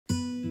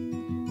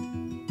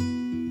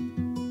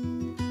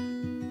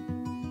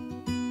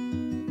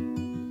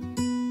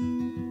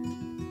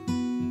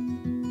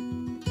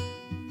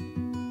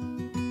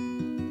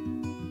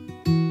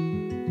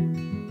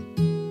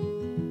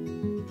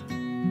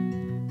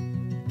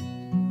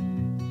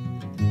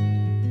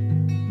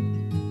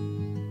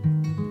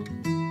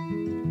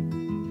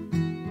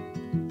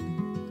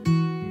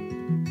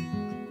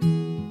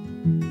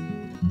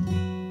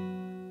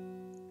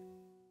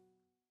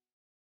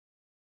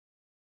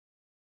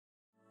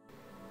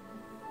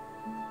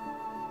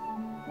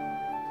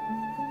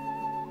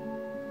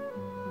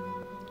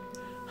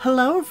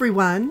Hello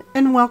everyone,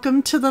 and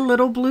welcome to the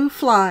Little Blue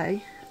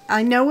Fly.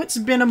 I know it's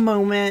been a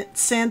moment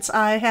since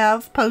I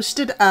have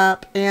posted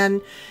up, and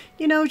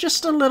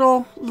just a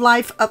little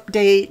life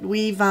update.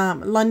 We've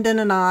London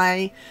and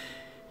I,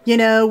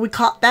 we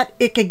caught that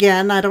ick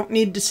again. I don't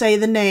need to say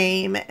the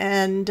name,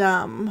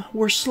 and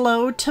we're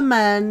slow to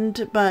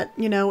mend, but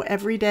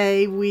every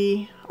day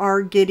we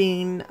are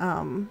getting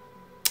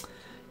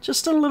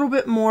just a little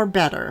bit more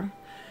better.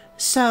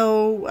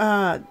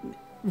 So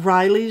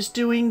Riley's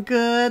doing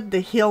good. The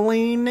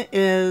healing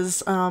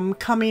is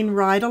coming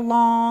right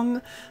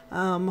along.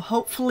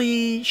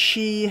 Hopefully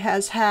she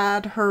has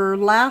had her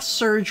last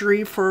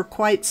surgery for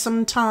quite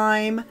some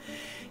time.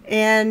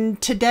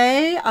 And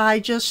today I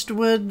just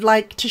would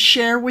like to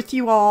share with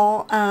you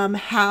all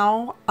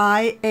how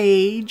I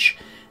age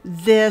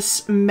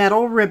this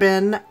metal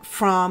ribbon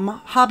from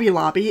Hobby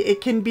Lobby.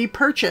 It can be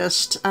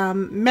purchased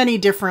many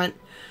different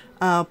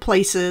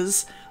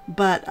places,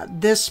 but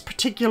this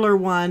particular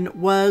one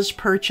was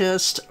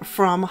purchased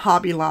from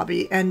Hobby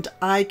Lobby, and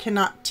I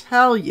cannot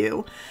tell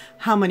you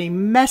how many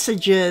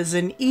messages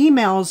and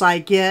emails I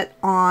get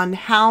on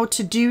how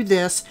to do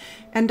this.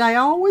 And I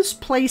always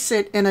place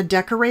it in a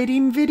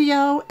decorating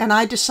video, and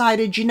I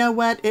decided, you know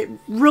what, it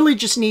really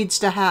just needs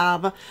to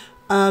have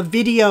a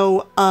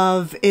video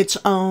of its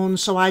own,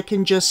 so I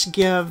can just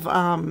give,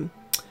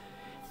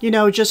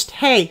 just,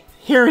 hey,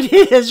 here it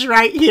is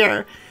right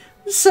here.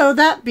 So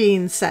that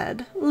being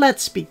said,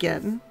 let's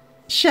begin,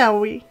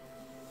 shall we?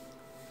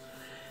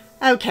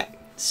 Okay,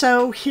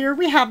 so here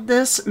we have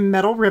this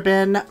metal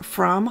ribbon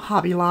from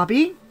Hobby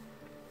Lobby.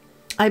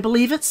 I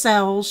believe it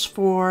sells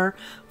for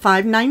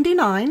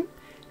 $5.99,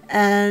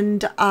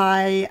 and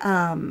I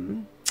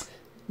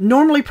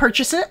normally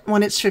purchase it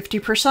when it's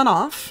 50%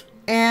 off,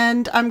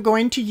 and I'm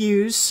going to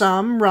use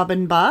some Rub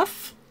and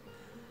Buff.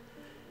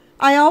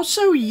 I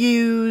also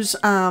use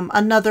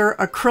another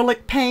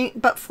acrylic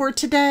paint, but for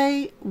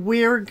today,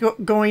 we're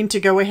going to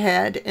go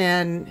ahead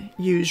and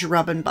use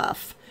Rub and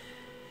Buff.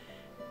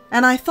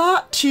 And I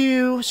thought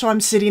so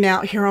I'm sitting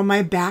out here on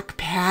my back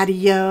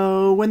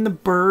patio when the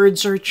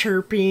birds are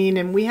chirping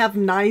and we have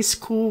nice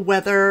cool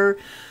weather.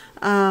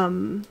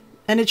 And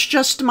it's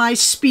just my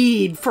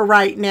speed for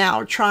right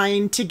now,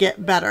 trying to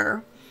get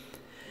better.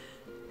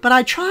 But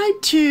I tried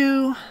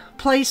to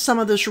place some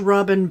of this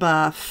Rub and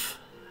Buff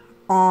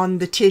on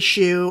the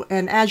tissue,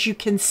 and as you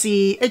can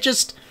see,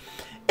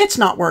 it's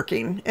not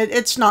working.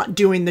 It's not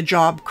doing the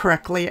job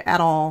correctly at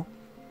all.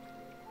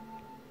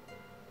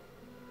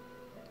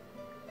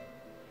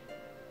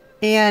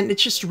 And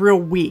it's just real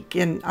weak,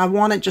 and I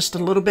want it just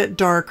a little bit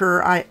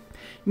darker. I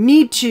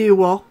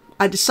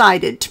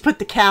decided to put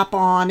the cap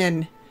on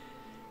and,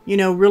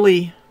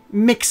 really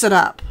mix it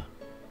up.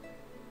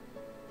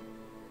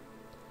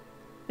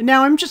 And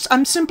now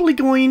I'm simply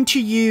going to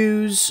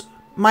use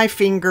my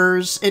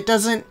fingers.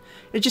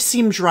 It just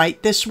seems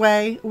right this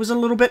way. It was a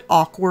little bit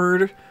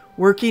awkward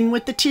working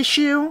with the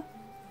tissue.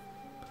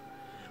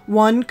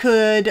 One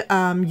could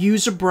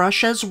use a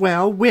brush as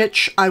well,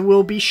 which I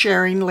will be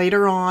sharing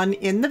later on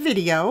in the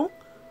video.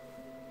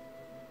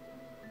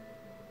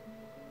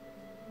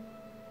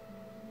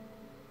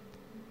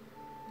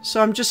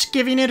 So I'm just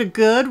giving it a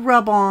good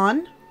rub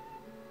on,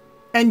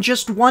 and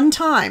just one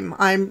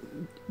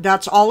time.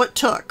 That's all it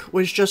took,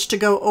 was just to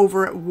go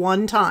over it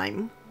one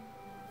time.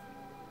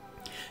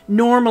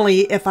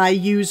 Normally, if I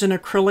use an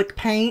acrylic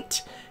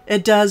paint,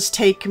 it does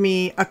take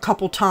me a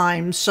couple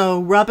times.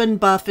 So Rub and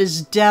Buff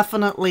is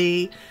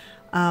definitely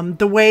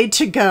the way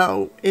to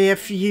go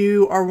if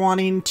you are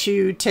wanting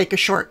to take a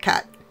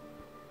shortcut.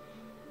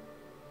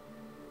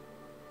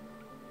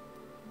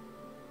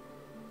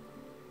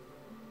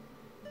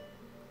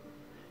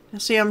 Now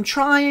see, I'm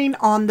trying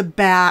on the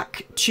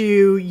back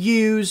to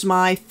use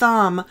my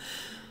thumb,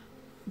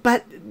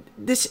 but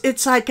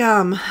it's like,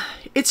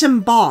 it's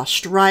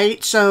embossed,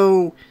 right?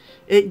 So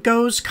it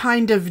goes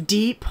kind of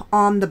deep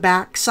on the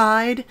back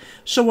side.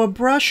 So a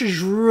brush is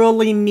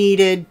really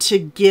needed to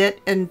get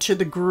into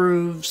the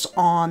grooves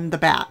on the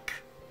back.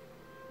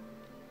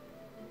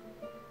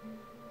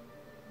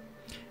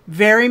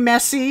 Very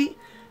messy.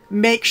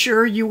 Make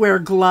sure you wear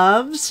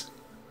gloves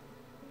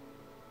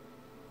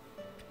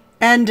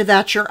and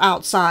that you're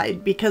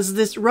outside, because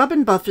this Rub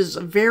and Buff is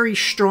a very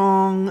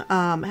strong,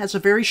 has a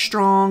very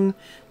strong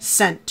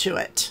scent to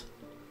it.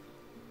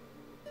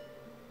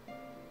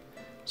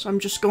 So I'm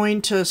just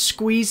going to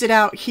squeeze it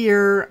out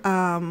here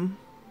on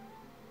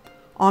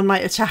my,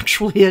 it's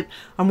actually,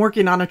 I'm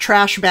working on a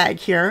trash bag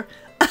here.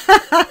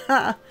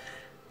 But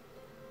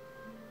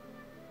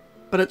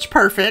it's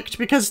perfect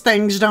because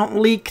things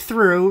don't leak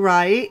through,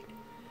 right?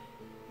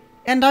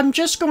 And I'm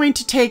just going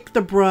to take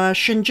the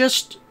brush and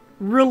just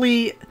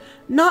really,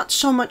 not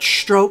so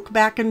much stroke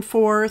back and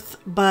forth,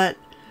 but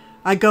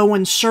I go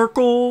in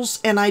circles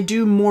and I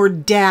do more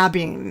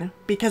dabbing,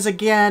 because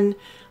again,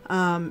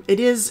 it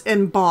is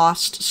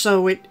embossed,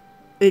 so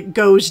it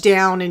goes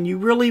down, and you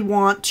really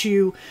want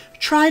to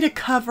try to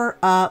cover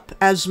up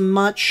as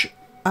much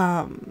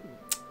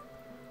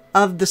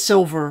of the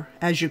silver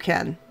as you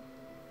can.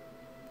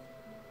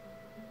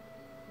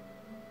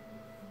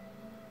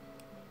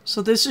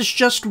 So this is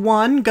just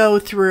one go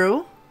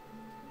through.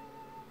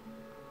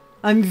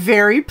 I'm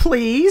very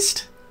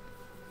pleased.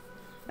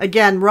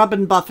 Again, Rub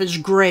and Buff is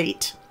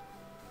great.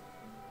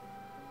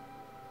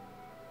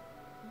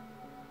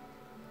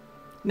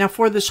 Now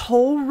for this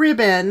whole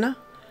ribbon,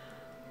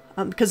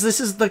 because this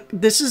is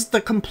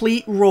the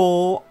complete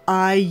roll,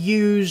 I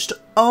used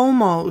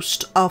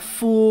almost a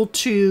full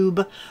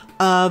tube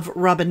of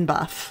Rub and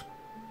Buff.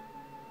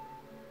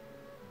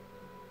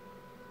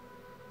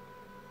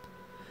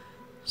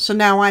 So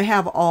now I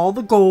have all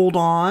the gold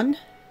on,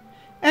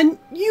 and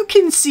you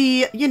can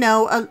see, you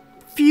know, a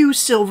few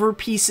silver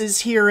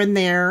pieces here and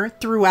there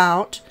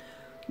throughout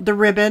the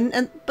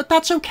ribbon, but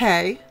that's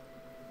okay.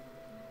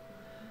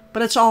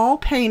 But it's all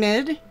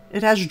painted,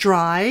 it has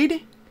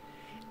dried,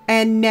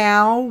 and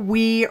now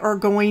we are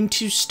going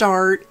to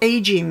start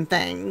aging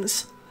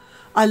things.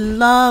 I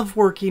love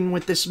working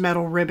with this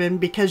metal ribbon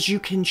because you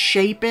can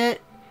shape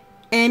it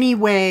any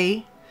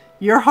way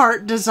your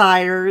heart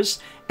desires,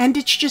 and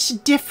it's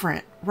just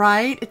different,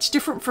 right? It's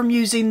different from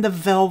using the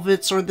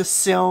velvets or the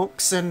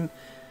silks, and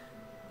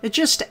it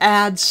just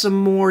adds some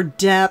more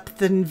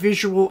depth and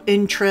visual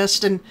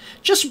interest and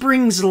just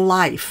brings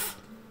life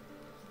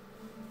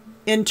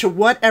into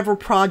whatever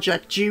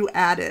project you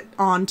add it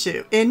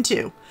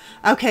into.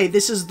 Okay,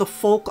 this is the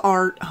Folk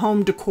Art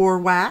Home Decor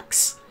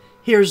Wax.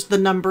 Here's the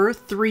number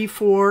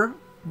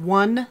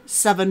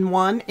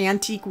 34171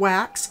 Antique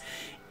Wax.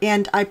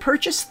 And I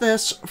purchased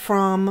this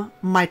from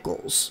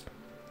Michael's.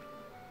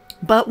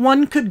 But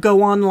one could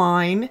go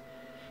online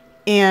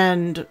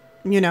and,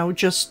 you know,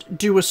 just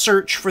do a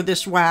search for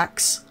this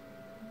wax.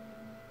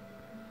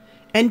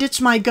 And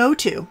it's my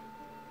go-to.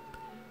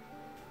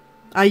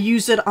 I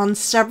use it on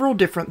several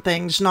different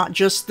things, not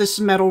just this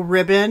metal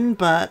ribbon,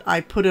 but I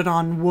put it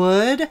on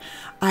wood.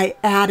 I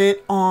add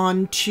it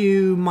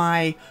onto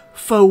my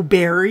faux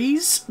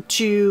berries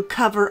to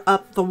cover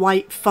up the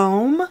white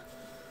foam.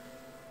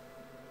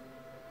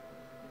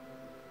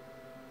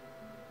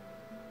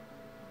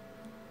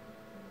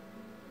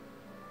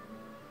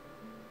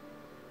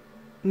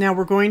 Now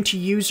we're going to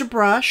use a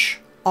brush,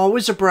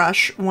 always a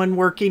brush, when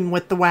working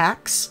with the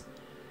wax.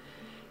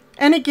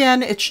 And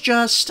again, it's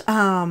just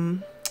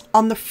on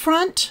the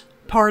front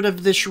part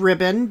of this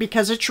ribbon,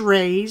 because it's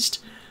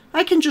raised,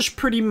 I can just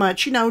pretty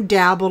much, you know,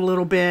 dab a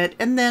little bit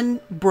and then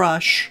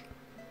brush.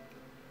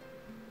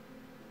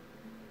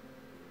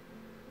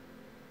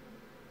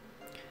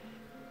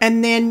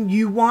 And then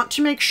you want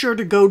to make sure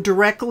to go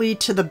directly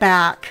to the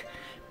back,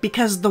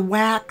 because the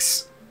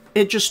wax,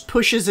 it just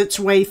pushes its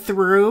way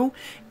through,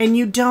 and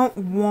you don't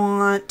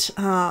want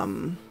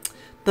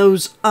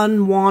those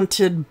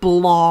unwanted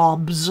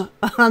blobs.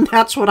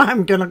 That's what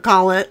I'm gonna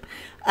call it.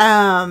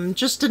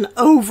 Just an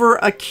over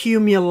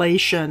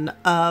accumulation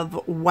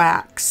of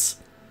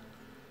wax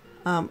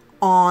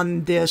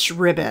on this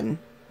ribbon,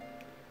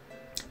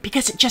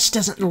 because it just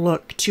doesn't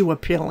look too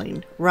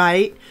appealing,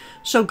 right?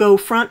 So go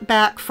front,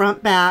 back,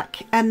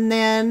 and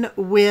then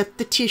with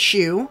the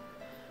tissue,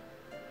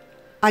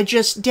 I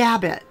just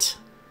dab it.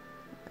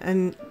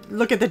 And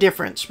look at the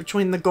difference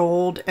between the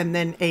gold and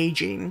then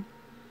aging.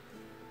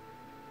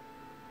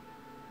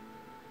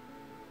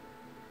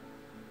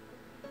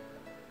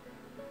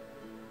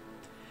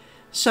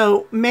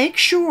 So make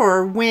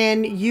sure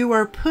when you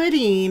are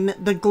putting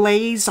the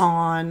glaze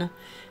on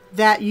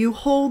that you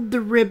hold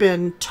the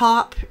ribbon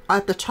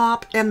at the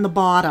top and the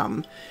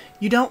bottom.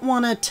 You don't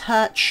want to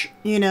touch,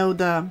 you know,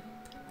 the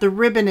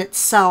ribbon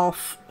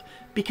itself,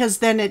 because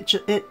then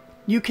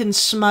you can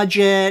smudge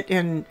it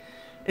and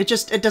it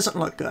doesn't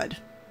look good.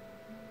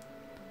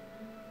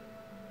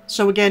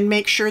 So again,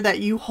 make sure that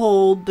you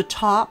hold the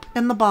top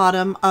and the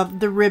bottom of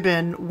the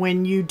ribbon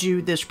when you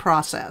do this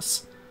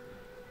process.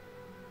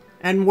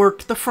 And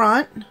work the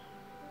front,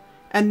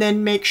 and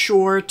then make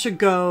sure to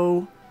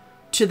go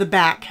to the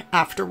back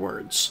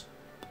afterwards.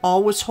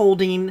 Always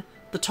holding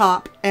the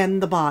top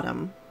and the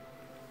bottom.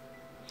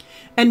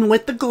 And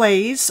with the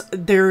glaze,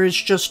 there is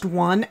just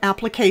one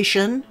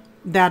application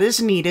that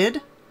is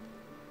needed.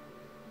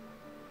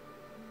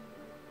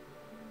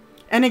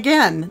 And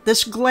again,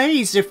 this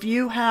glaze, if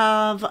you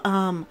have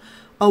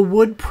a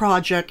wood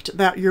project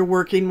that you're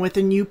working with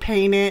and you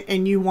paint it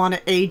and you want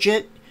to age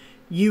it,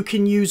 you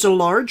can use a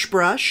large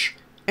brush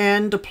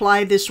and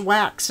apply this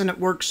wax, and it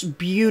works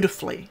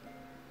beautifully.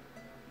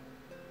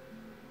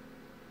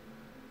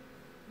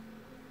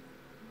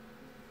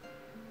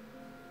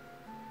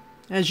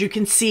 As you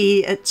can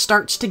see, it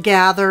starts to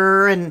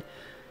gather and,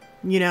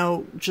 you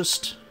know,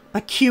 just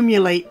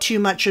accumulate too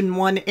much in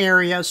one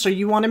area. So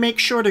you want to make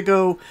sure to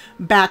go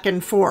back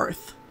and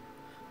forth.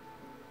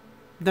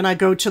 Then I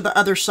go to the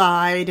other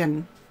side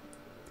and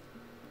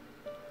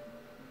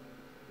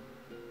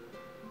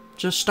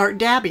just start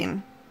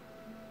dabbing.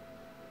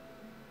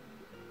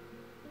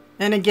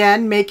 And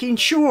again, making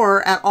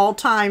sure at all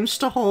times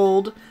to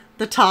hold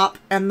the top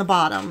and the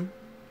bottom.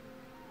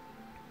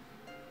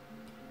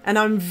 And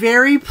I'm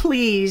very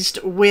pleased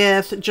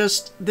with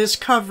just this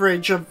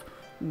coverage of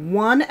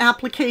one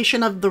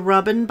application of the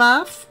Rub and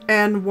Buff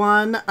and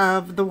one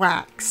of the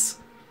wax.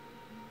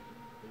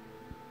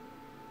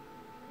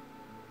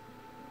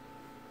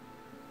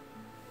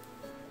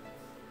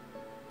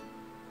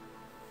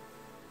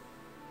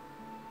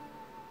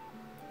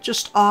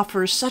 just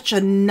offers such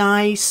a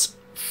nice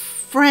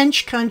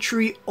French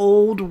country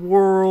old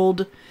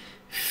world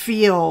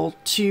feel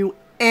to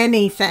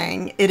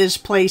anything it is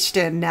placed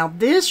in. Now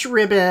this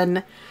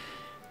ribbon,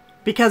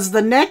 because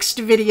the next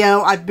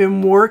video I've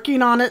been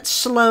working on it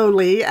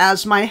slowly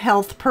as my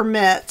health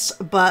permits,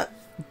 but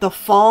the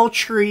fall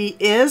tree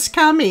is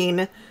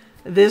coming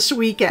this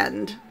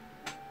weekend.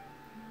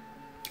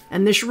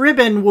 And this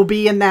ribbon will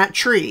be in that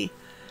tree.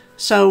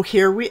 So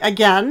here we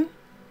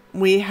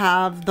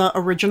have the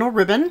original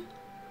ribbon,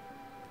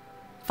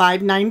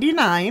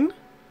 $5.99.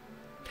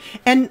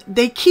 And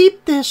they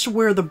keep this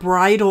where the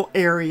bridal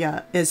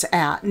area is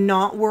at,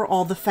 not where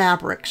all the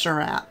fabrics are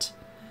at.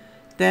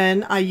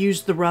 Then I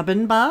used the rub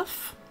and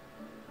buff.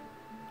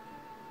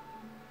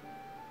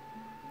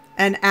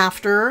 And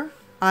after,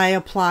 I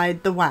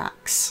applied the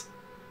wax.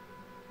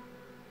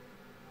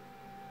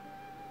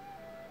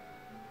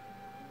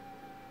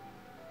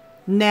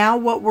 Now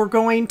what we're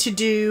going to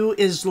do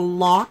is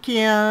lock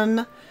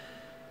in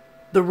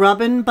the rub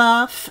and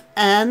buff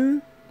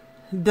and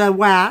the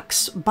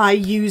wax by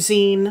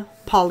using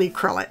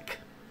polyacrylic.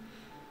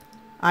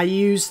 I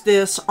use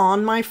this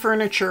on my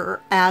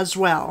furniture as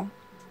well,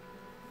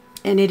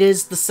 and it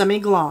is the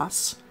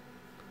semi-gloss.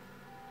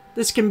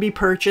 This can be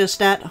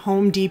purchased at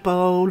Home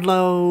Depot,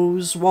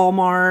 Lowe's,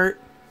 Walmart,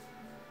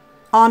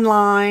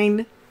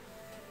 online,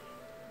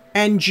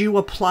 and you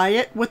apply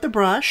it with a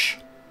brush.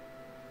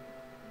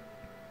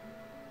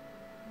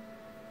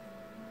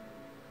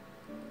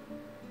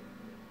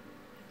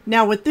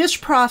 Now with this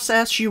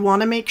process, you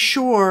want to make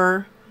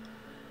sure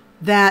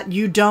that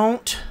you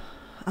don't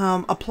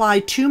apply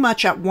too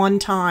much at one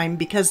time,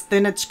 because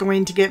then it's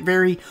going to get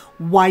very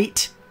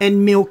white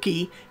and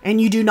milky,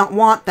 and you do not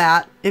want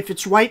that. If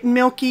it's white and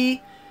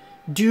milky,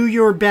 do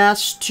your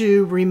best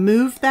to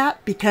remove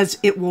that, because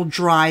it will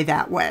dry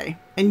that way,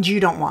 and you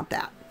don't want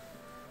that.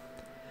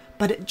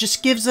 But it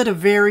just gives it a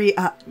very,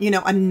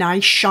 a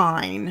nice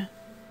shine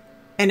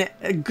and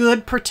a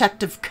good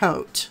protective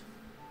coat.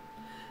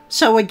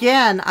 So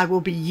again, I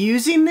will be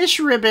using this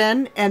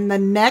ribbon in the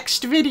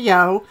next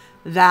video.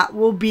 That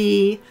will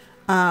be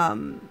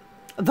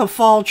the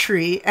fall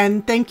tree.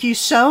 And thank you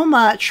so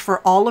much for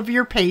all of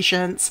your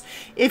patience.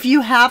 If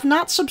you have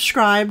not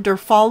subscribed or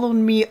followed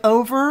me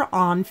over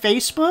on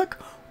Facebook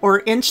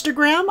or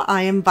Instagram,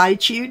 I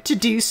invite you to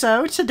do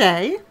so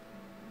today.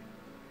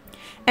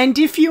 And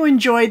if you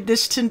enjoyed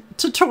this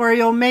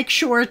tutorial, make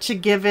sure to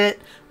give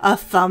it a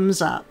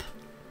thumbs up.